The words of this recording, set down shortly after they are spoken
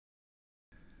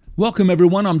Welcome,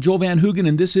 everyone. I'm Joel Van Hoogen,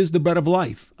 and this is The Bread of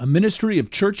Life, a ministry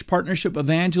of Church Partnership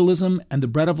Evangelism and the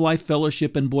Bread of Life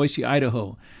Fellowship in Boise,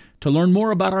 Idaho. To learn more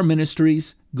about our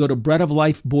ministries, go to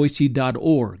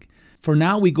breadoflifeboise.org. For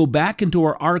now, we go back into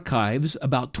our archives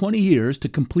about 20 years to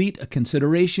complete a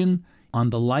consideration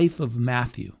on the life of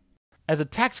Matthew. As a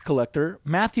tax collector,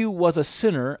 Matthew was a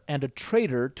sinner and a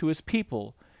traitor to his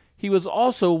people. He was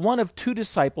also one of two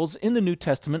disciples in the New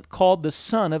Testament called the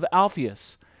son of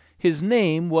Alphaeus. His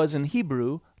name was in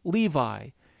Hebrew, Levi.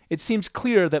 It seems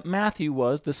clear that Matthew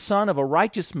was the son of a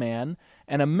righteous man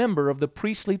and a member of the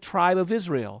priestly tribe of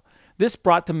Israel. This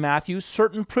brought to Matthew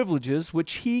certain privileges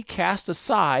which he cast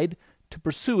aside to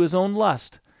pursue his own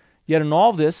lust. Yet in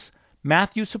all this,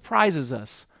 Matthew surprises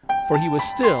us, for he was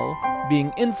still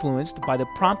being influenced by the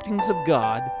promptings of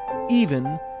God,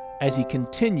 even as he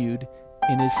continued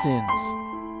in his sins.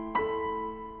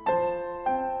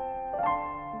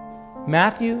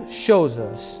 Matthew shows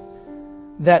us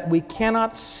that we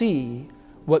cannot see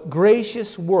what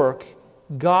gracious work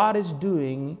God is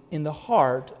doing in the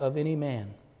heart of any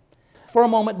man. For a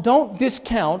moment, don't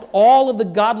discount all of the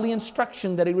godly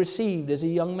instruction that he received as a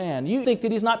young man. You think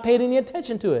that he's not paid any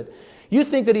attention to it. You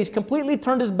think that he's completely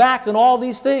turned his back on all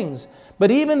these things.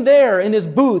 But even there in his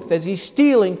booth, as he's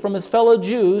stealing from his fellow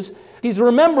Jews, he's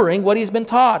remembering what he's been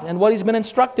taught and what he's been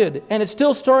instructed, and it's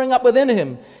still stirring up within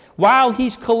him. While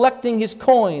he's collecting his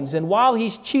coins, and while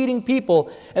he's cheating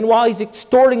people, and while he's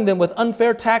extorting them with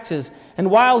unfair taxes, and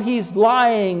while he's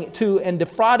lying to and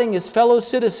defrauding his fellow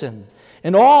citizen,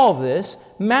 in all of this,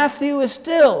 Matthew is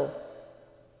still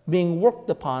being worked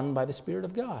upon by the Spirit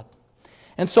of God.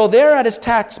 And so there at his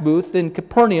tax booth in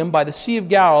Capernaum by the Sea of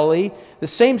Galilee, the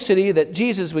same city that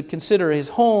Jesus would consider his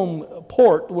home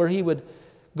port, where he would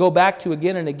go back to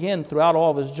again and again throughout all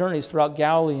of his journeys throughout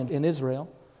Galilee and in Israel,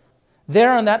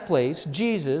 there in that place,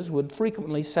 Jesus would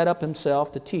frequently set up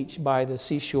himself to teach by the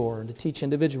seashore and to teach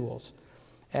individuals.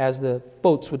 As the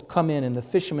boats would come in and the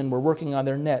fishermen were working on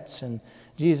their nets, and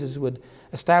Jesus would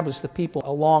establish the people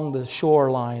along the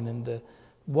shoreline, and the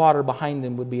water behind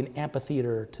them would be an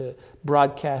amphitheater to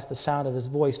broadcast the sound of his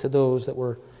voice to those that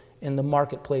were in the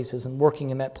marketplaces and working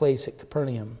in that place at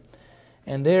Capernaum.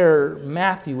 And there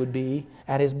Matthew would be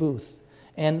at his booth.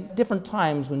 And different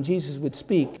times when Jesus would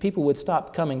speak, people would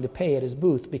stop coming to pay at his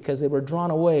booth because they were drawn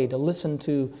away to listen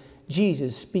to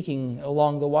Jesus speaking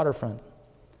along the waterfront.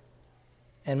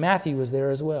 And Matthew was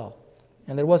there as well.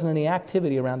 And there wasn't any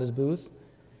activity around his booth.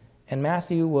 And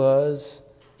Matthew was,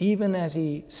 even as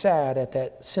he sat at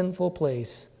that sinful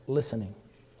place, listening.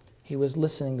 He was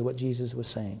listening to what Jesus was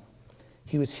saying.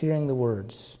 He was hearing the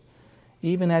words.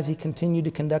 Even as he continued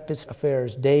to conduct his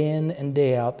affairs day in and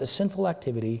day out, the sinful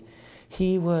activity,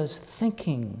 he was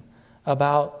thinking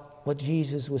about what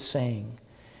Jesus was saying.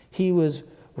 He was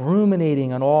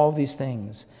ruminating on all these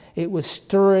things. It was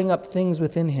stirring up things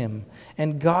within him.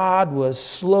 And God was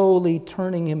slowly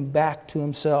turning him back to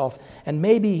himself. And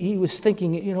maybe he was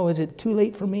thinking, is it too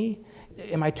late for me?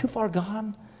 Am I too far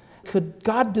gone? Could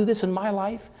God do this in my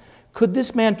life? Could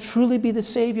this man truly be the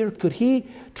Savior? Could he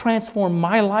transform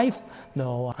my life?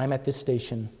 No, I'm at this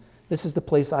station. This is the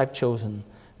place I've chosen.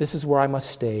 This is where I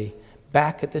must stay,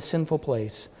 back at this sinful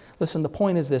place. Listen, the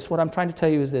point is this. What I'm trying to tell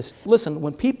you is this. Listen,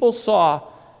 when people saw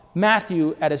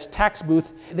Matthew at his tax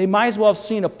booth, they might as well have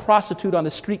seen a prostitute on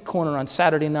the street corner on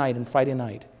Saturday night and Friday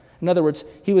night. In other words,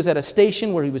 he was at a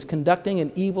station where he was conducting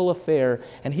an evil affair,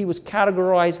 and he was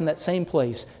categorized in that same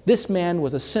place. This man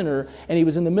was a sinner, and he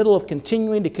was in the middle of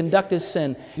continuing to conduct his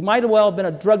sin. He might as well have been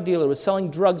a drug dealer, was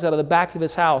selling drugs out of the back of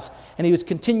his house, and he was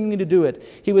continuing to do it.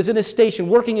 He was in his station,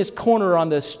 working his corner on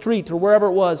the street or wherever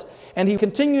it was, and he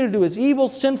continued to do his evil,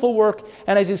 sinful work,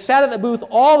 and as he sat at the booth,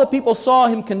 all the people saw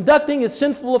him conducting his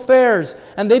sinful affairs,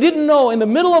 and they didn't know, in the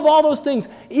middle of all those things,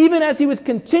 even as he was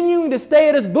continuing to stay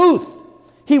at his booth,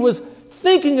 he was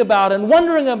thinking about and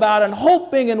wondering about and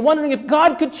hoping and wondering if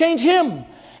God could change him.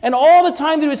 And all the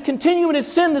time that he was continuing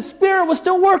his sin, the Spirit was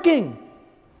still working,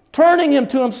 turning him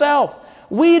to himself.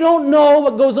 We don't know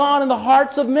what goes on in the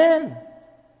hearts of men.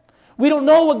 We don't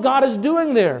know what God is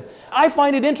doing there. I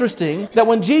find it interesting that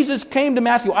when Jesus came to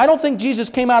Matthew, I don't think Jesus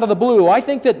came out of the blue. I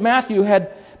think that Matthew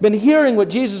had been hearing what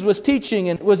Jesus was teaching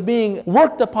and was being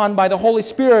worked upon by the Holy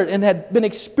Spirit and had been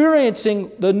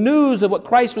experiencing the news of what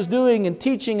Christ was doing and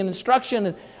teaching and instruction.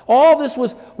 And all this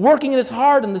was working in his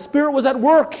heart, and the Spirit was at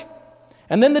work.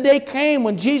 And then the day came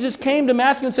when Jesus came to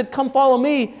Matthew and said, "Come follow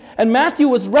me." And Matthew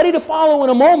was ready to follow in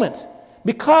a moment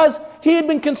because he had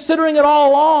been considering it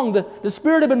all along. The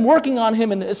Spirit had been working on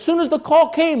him. And as soon as the call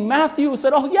came, Matthew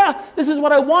said, "Oh yeah, this is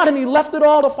what I want." And he left it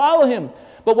all to follow him.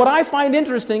 But what I find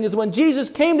interesting is when Jesus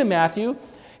came to Matthew,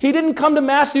 he didn't come to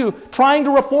Matthew trying to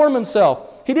reform himself.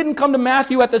 He didn't come to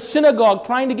Matthew at the synagogue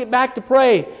trying to get back to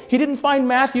pray. He didn't find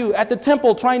Matthew at the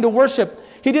temple trying to worship.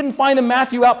 He didn't find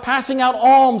Matthew out passing out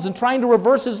alms and trying to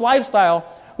reverse his lifestyle.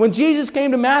 When Jesus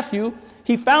came to Matthew,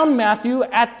 he found Matthew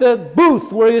at the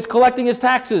booth where he was collecting his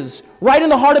taxes, right in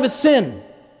the heart of his sin.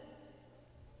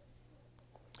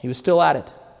 He was still at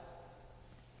it.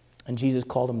 And Jesus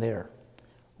called him there,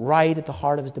 right at the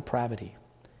heart of his depravity,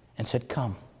 and said,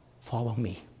 "Come, follow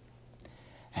me."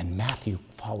 And Matthew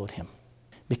followed him.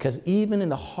 Because even in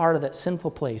the heart of that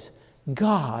sinful place,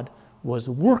 God was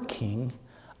working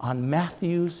on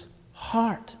Matthew's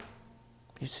heart.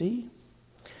 You see?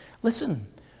 Listen,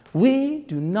 we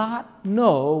do not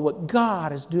know what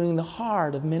God is doing in the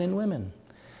heart of men and women.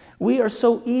 We are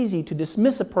so easy to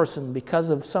dismiss a person because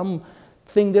of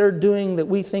something they're doing that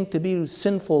we think to be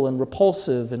sinful and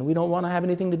repulsive, and we don't want to have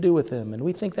anything to do with them, and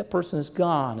we think that person is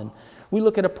gone. And we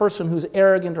look at a person who's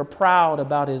arrogant or proud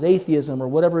about his atheism or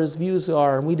whatever his views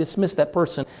are, and we dismiss that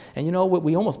person. And you know what?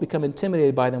 We almost become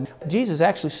intimidated by them. Jesus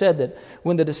actually said that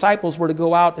when the disciples were to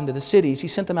go out into the cities, he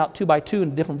sent them out 2 by 2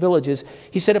 into different villages.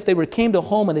 He said if they came to a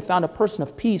home and they found a person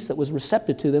of peace that was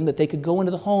receptive to them, that they could go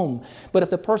into the home. But if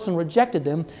the person rejected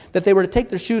them, that they were to take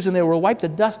their shoes and they were to wipe the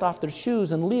dust off their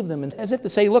shoes and leave them, and as if to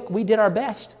say, look, we did our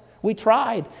best. We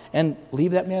tried. And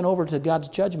leave that man over to God's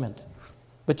judgment.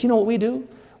 But you know what we do?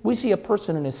 We see a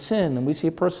person in his sin, and we see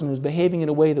a person who's behaving in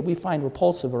a way that we find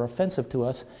repulsive or offensive to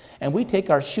us, and we take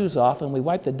our shoes off and we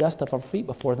wipe the dust off our feet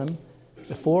before them,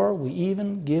 before we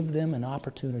even give them an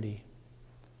opportunity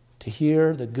to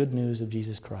hear the good news of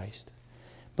Jesus Christ,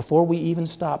 before we even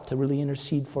stop to really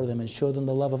intercede for them and show them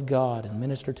the love of God and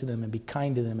minister to them and be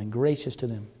kind to them and gracious to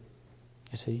them.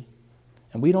 You see?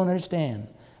 And we don't understand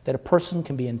that a person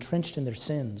can be entrenched in their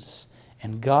sins,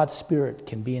 and God's Spirit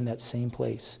can be in that same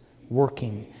place,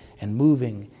 working and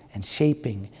moving and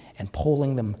shaping and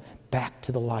pulling them back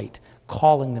to the light,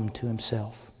 calling them to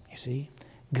himself. You see?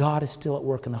 God is still at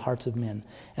work in the hearts of men.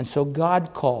 And so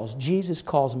Jesus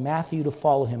calls Matthew to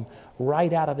follow him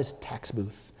right out of his tax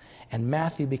booth. And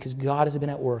Matthew, because God has been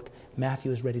at work,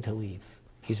 Matthew is ready to leave.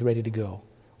 He's ready to go.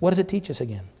 What does it teach us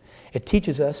again? It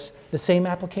teaches us the same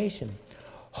application.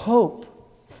 Hope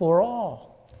for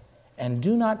all. And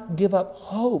do not give up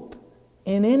hope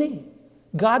in any.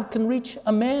 God can reach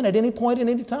a man at any point, at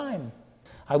any time.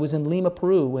 I was in Lima,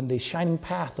 Peru, when the Shining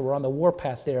Path were on the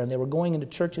warpath there, and they were going into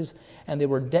churches, and they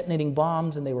were detonating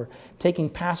bombs, and they were taking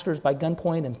pastors by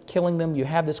gunpoint and killing them. You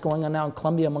have this going on now in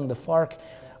Colombia among the FARC.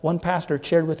 One pastor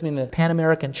shared with me in the Pan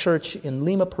American Church in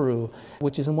Lima, Peru,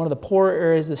 which is in one of the poorer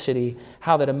areas of the city,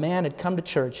 how that a man had come to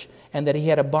church and that he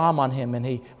had a bomb on him, and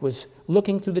he was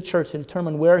looking through the church to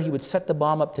determine where he would set the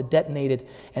bomb up to detonate it.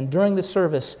 And during the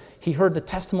service, he heard the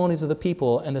testimonies of the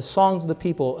people and the songs of the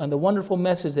people and the wonderful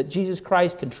message that Jesus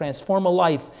Christ can transform a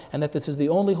life and that this is the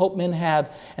only hope men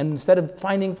have. And instead of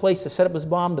finding a place to set up his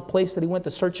bomb, the place that he went to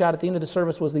search out at the end of the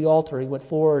service was the altar. He went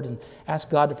forward and asked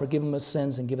God to forgive him his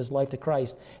sins and give his life to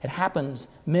Christ. It happens.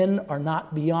 Men are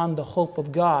not beyond the hope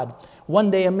of God. One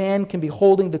day a man can be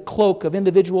holding the cloak of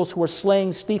individuals who are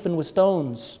slaying Stephen with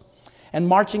stones and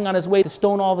marching on his way to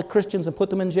stone all the Christians and put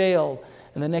them in jail.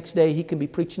 And the next day he can be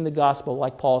preaching the gospel,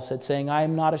 like Paul said, saying, I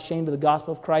am not ashamed of the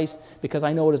gospel of Christ because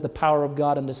I know it is the power of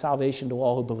God unto salvation to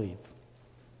all who believe.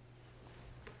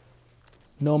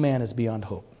 No man is beyond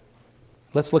hope.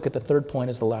 Let's look at the third point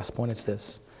as the last point. It's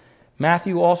this.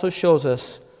 Matthew also shows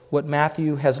us what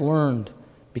Matthew has learned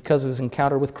because of his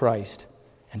encounter with Christ.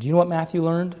 And do you know what Matthew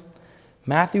learned?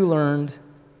 Matthew learned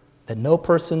that no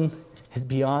person is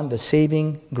beyond the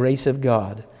saving grace of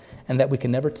God, and that we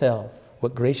can never tell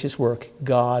what gracious work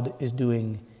God is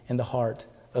doing in the heart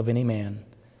of any man.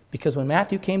 Because when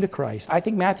Matthew came to Christ, I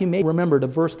think Matthew may have remembered a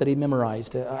verse that he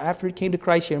memorized. After he came to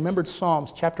Christ, he remembered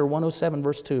Psalms chapter 107,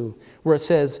 verse 2, where it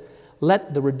says,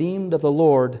 Let the redeemed of the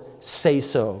Lord say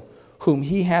so, whom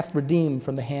he hath redeemed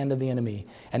from the hand of the enemy.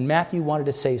 And Matthew wanted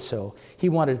to say so. He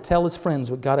wanted to tell his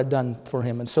friends what God had done for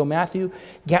him. And so Matthew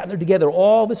gathered together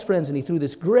all of his friends, and he threw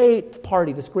this great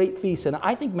party, this great feast. And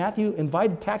I think Matthew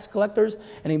invited tax collectors,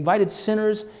 and he invited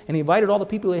sinners, and he invited all the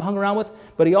people he hung around with,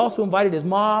 but he also invited his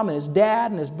mom and his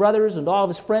dad and his brothers and all of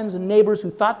his friends and neighbors who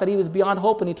thought that he was beyond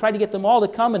hope, and he tried to get them all to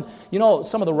come. And you know,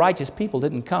 some of the righteous people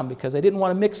didn't come because they didn't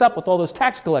want to mix up with all those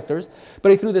tax collectors,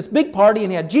 but he threw this big party,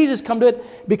 and he had Jesus come to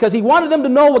it because he wanted them to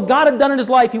know what God had done in his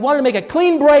life. He wanted to make a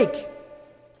clean break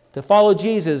to follow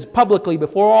Jesus publicly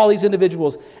before all these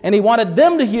individuals. And he wanted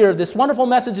them to hear this wonderful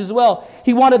message as well.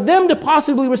 He wanted them to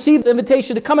possibly receive the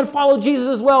invitation to come and follow Jesus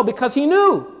as well, because he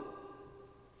knew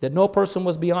that no person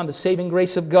was beyond the saving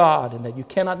grace of God, and that you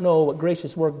cannot know what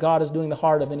gracious work God is doing in the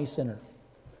heart of any sinner.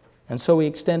 And so he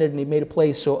extended and he made a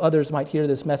place so others might hear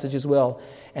this message as well.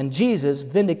 And Jesus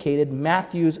vindicated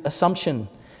Matthew's assumption,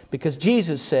 because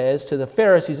Jesus says to the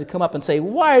Pharisees who come up and say,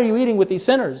 "Why are you eating with these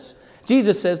sinners?"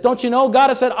 Jesus says, "Don't you know God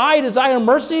has said, 'I desire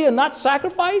mercy and not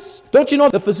sacrifice'? Don't you know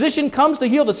the physician comes to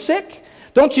heal the sick?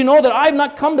 Don't you know that I've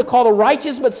not come to call the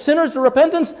righteous but sinners to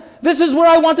repentance?" This is where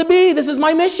I want to be. This is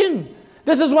my mission.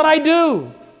 This is what I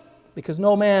do. Because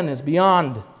no man is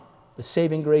beyond the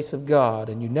saving grace of God,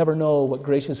 and you never know what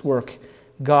gracious work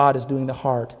God is doing in the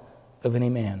heart of any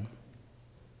man.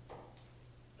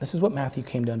 This is what Matthew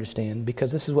came to understand,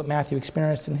 because this is what Matthew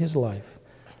experienced in his life.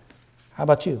 How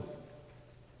about you?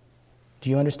 Do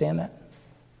you understand that?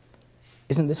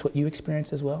 Isn't this what you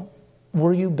experienced as well?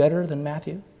 Were you better than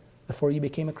Matthew before you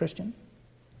became a Christian?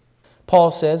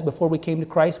 Paul says, before we came to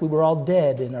Christ, we were all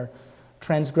dead in our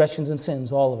transgressions and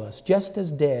sins, all of us, just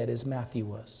as dead as Matthew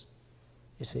was.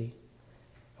 You see?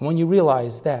 And when you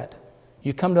realize that,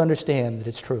 you come to understand that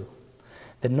it's true,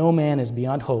 that no man is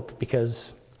beyond hope,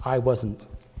 because I wasn't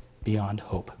beyond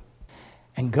hope.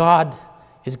 And God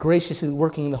is graciously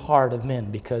working in the heart of men,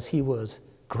 because he was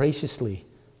graciously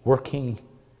working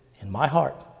in my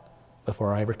heart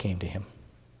before I ever came to him.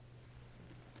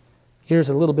 Here's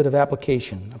a little bit of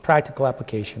application, a practical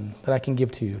application that I can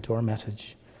give to you, to our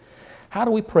message. How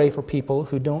do we pray for people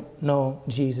who don't know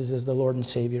Jesus as the Lord and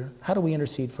Savior? How do we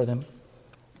intercede for them?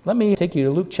 Let me take you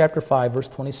to Luke chapter 5, verse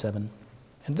 27.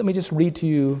 And let me just read to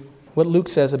you what Luke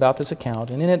says about this account.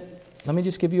 And in it, let me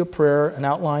just give you a prayer, an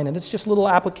outline, and it's just a little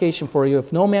application for you.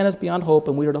 If no man is beyond hope,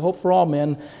 and we are to hope for all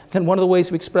men, then one of the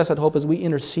ways we express that hope is we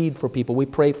intercede for people. We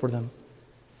pray for them.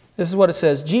 This is what it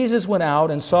says. Jesus went out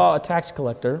and saw a tax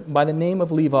collector by the name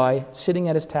of Levi sitting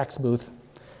at his tax booth.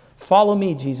 "Follow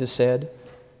me," Jesus said.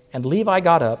 And Levi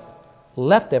got up,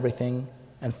 left everything,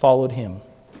 and followed him.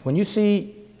 When you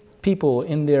see people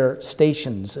in their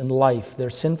stations in life, their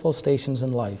sinful stations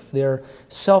in life, their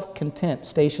self-content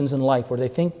stations in life, where they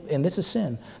think, and this is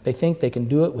sin, they think they can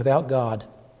do it without God,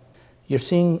 you're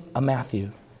seeing a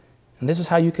Matthew. And this is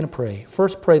how you can pray.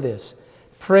 First, pray this.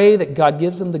 Pray that God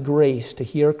gives them the grace to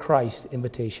hear Christ's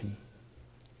invitation.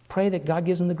 Pray that God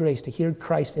gives them the grace to hear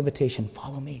Christ's invitation.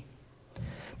 Follow me.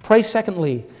 Pray,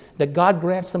 secondly, that God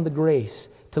grants them the grace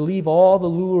to leave all the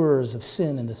lures of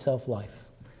sin and the self-life.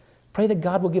 Pray that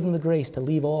God will give them the grace to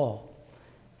leave all.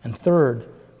 And third,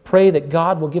 pray that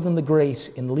God will give them the grace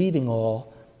in leaving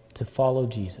all to follow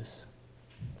Jesus.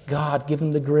 God, give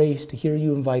them the grace to hear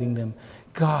you inviting them.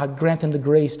 God, grant them the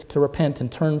grace to repent and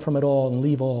turn from it all and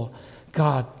leave all.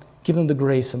 God, give them the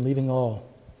grace in leaving all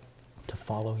to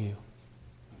follow you.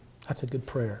 That's a good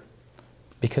prayer,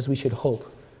 because we should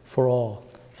hope for all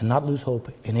and not lose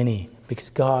hope in any, because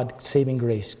God's saving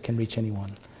grace can reach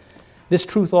anyone. This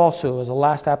truth also, as a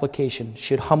last application,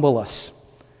 should humble us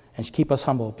and should keep us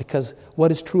humble, because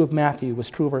what is true of Matthew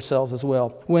was true of ourselves as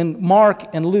well. When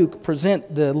Mark and Luke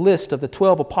present the list of the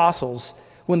 12 apostles,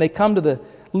 when they come to the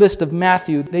list of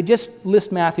Matthew, they just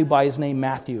list Matthew by his name,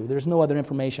 Matthew. There's no other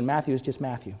information. Matthew is just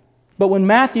Matthew. But when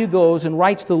Matthew goes and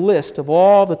writes the list of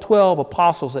all the 12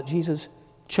 apostles that Jesus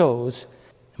chose,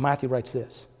 Matthew writes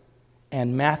this: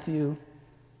 "And Matthew,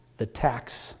 the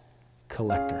tax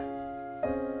collector."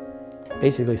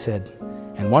 Basically said,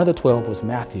 and one of the 12 was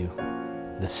Matthew,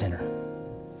 the sinner.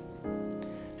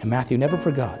 And Matthew never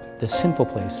forgot the sinful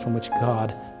place from which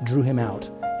God drew him out,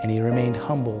 and he remained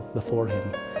humble before him.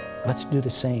 Let's do the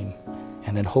same,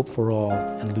 and then hope for all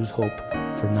and lose hope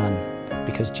for none,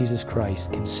 because Jesus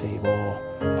Christ can save all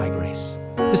by grace.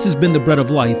 This has been The Bread of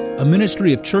Life, a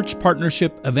ministry of church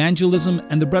partnership, evangelism,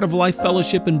 and the Bread of Life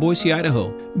Fellowship in Boise,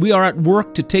 Idaho. We are at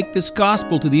work to take this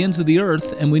gospel to the ends of the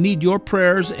earth, and we need your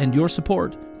prayers and your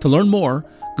support. To learn more,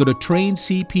 go to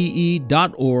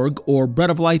traincpe.org or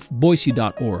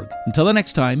breadoflifeboise.org. Until the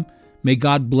next time, may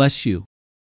God bless you.